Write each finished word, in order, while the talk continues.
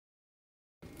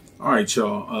All right,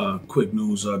 y'all. Quick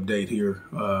news update here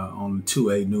on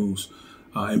 2A News.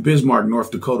 In Bismarck,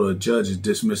 North Dakota, a judge has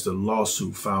dismissed a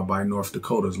lawsuit filed by North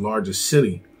Dakota's largest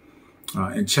city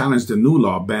and challenged the new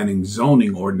law banning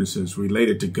zoning ordinances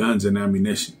related to guns and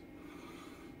ammunition.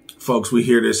 Folks, we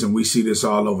hear this and we see this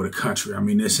all over the country. I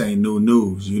mean, this ain't new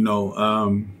news.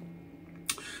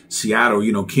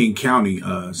 Seattle, King County,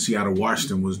 Seattle,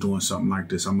 Washington was doing something like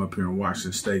this. I'm up here in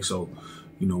Washington State, so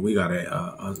we got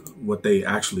what they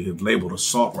actually have labeled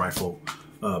assault rifle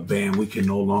ban. We can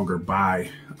no longer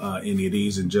buy any of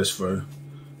these. And just for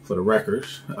the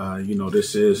records,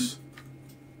 this is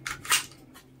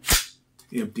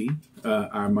empty,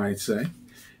 I might say.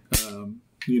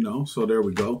 So there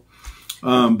we go.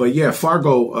 But yeah,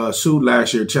 Fargo sued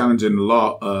last year challenging the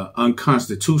law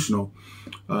unconstitutional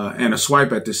and a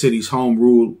swipe at the city's home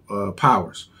rule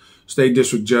powers. State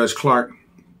District Judge Clark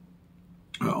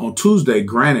on Tuesday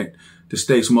granted the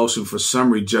state's motion for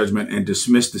summary judgment and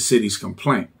dismissed the city's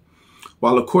complaint.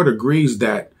 While the court agrees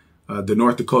that the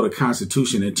North Dakota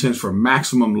Constitution intends for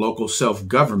maximum local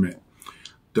self-government,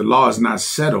 the law is not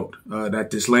settled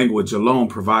that this language alone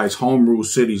provides home rule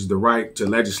cities the right to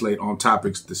legislate on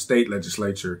topics the state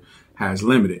legislature has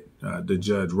limited, the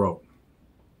judge wrote.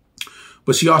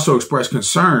 But she also expressed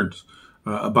concerns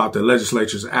about the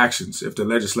legislature's actions. If the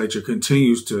legislature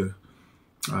continues to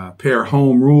pair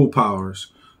home rule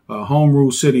powers, home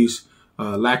rule cities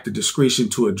lack the discretion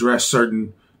to address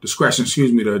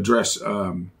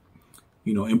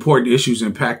important issues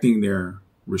impacting their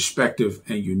respective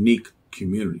and unique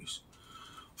communities.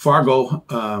 Fargo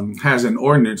has an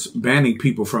ordinance banning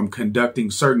people from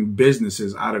conducting certain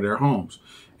businesses out of their homes,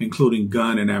 including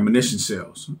gun and ammunition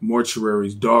sales,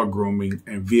 mortuaries, dog grooming,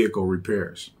 and vehicle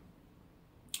repairs.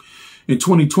 In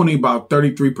 2020, about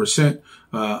 33%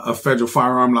 of federal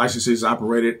firearm licenses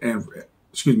operated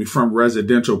from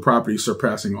residential properties,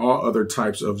 surpassing all other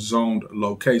types of zoned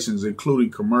locations,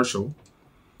 including commercial,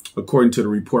 according to the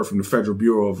report from the Federal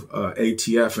Bureau of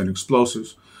ATF and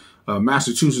Explosives.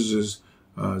 Massachusetts is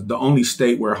the only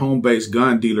state where home-based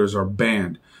gun dealers are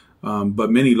banned, but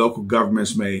many local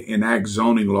governments may enact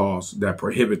zoning laws that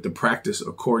prohibit the practice,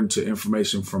 according to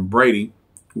information from Brady,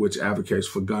 which advocates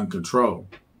for gun control.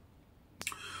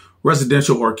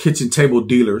 Residential or kitchen table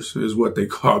dealers is what they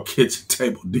call kitchen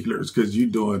table dealers, because you're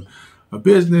doing a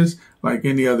business like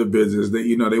any other business that,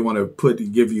 they want to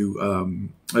give you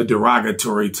a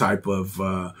derogatory type of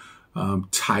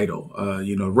title,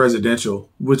 residential,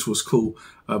 which was cool,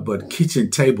 but kitchen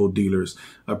table dealers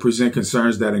present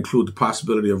concerns that include the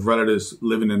possibility of relatives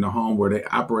living in the home where they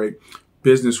operate,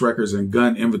 business records and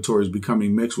gun inventories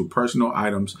becoming mixed with personal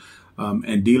items,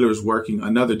 and dealers working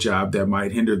another job that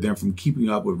might hinder them from keeping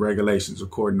up with regulations,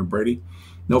 according to Brady.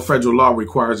 No federal law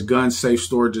requires gun safe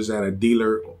storages at a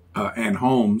dealer, and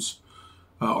homes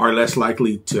are less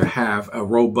likely to have a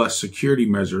robust security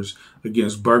measures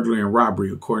against burglary and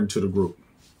robbery, according to the group.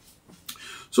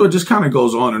 So it just kind of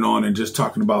goes on and just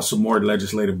talking about some more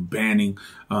legislative banning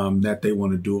that they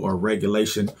want to do, or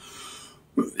regulation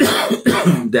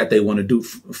that they want to do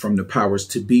from the powers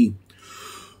to be,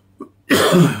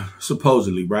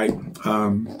 supposedly, right,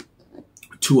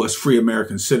 to us free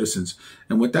American citizens.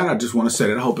 And with that, I just want to say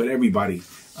that I hope that everybody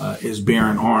is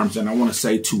bearing arms. And I want to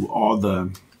say to all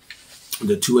the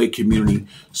 2A community,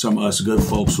 some of us good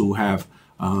folks who have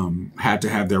had to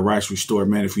have their rights restored,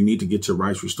 man, if you need to get your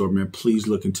rights restored, man, please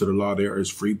look into the law. There is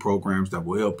free programs that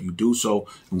will help you do so.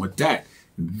 And with that,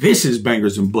 this is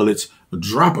Bangers and Bullets.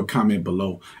 Drop a comment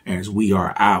below as we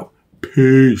are out.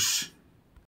 Peace.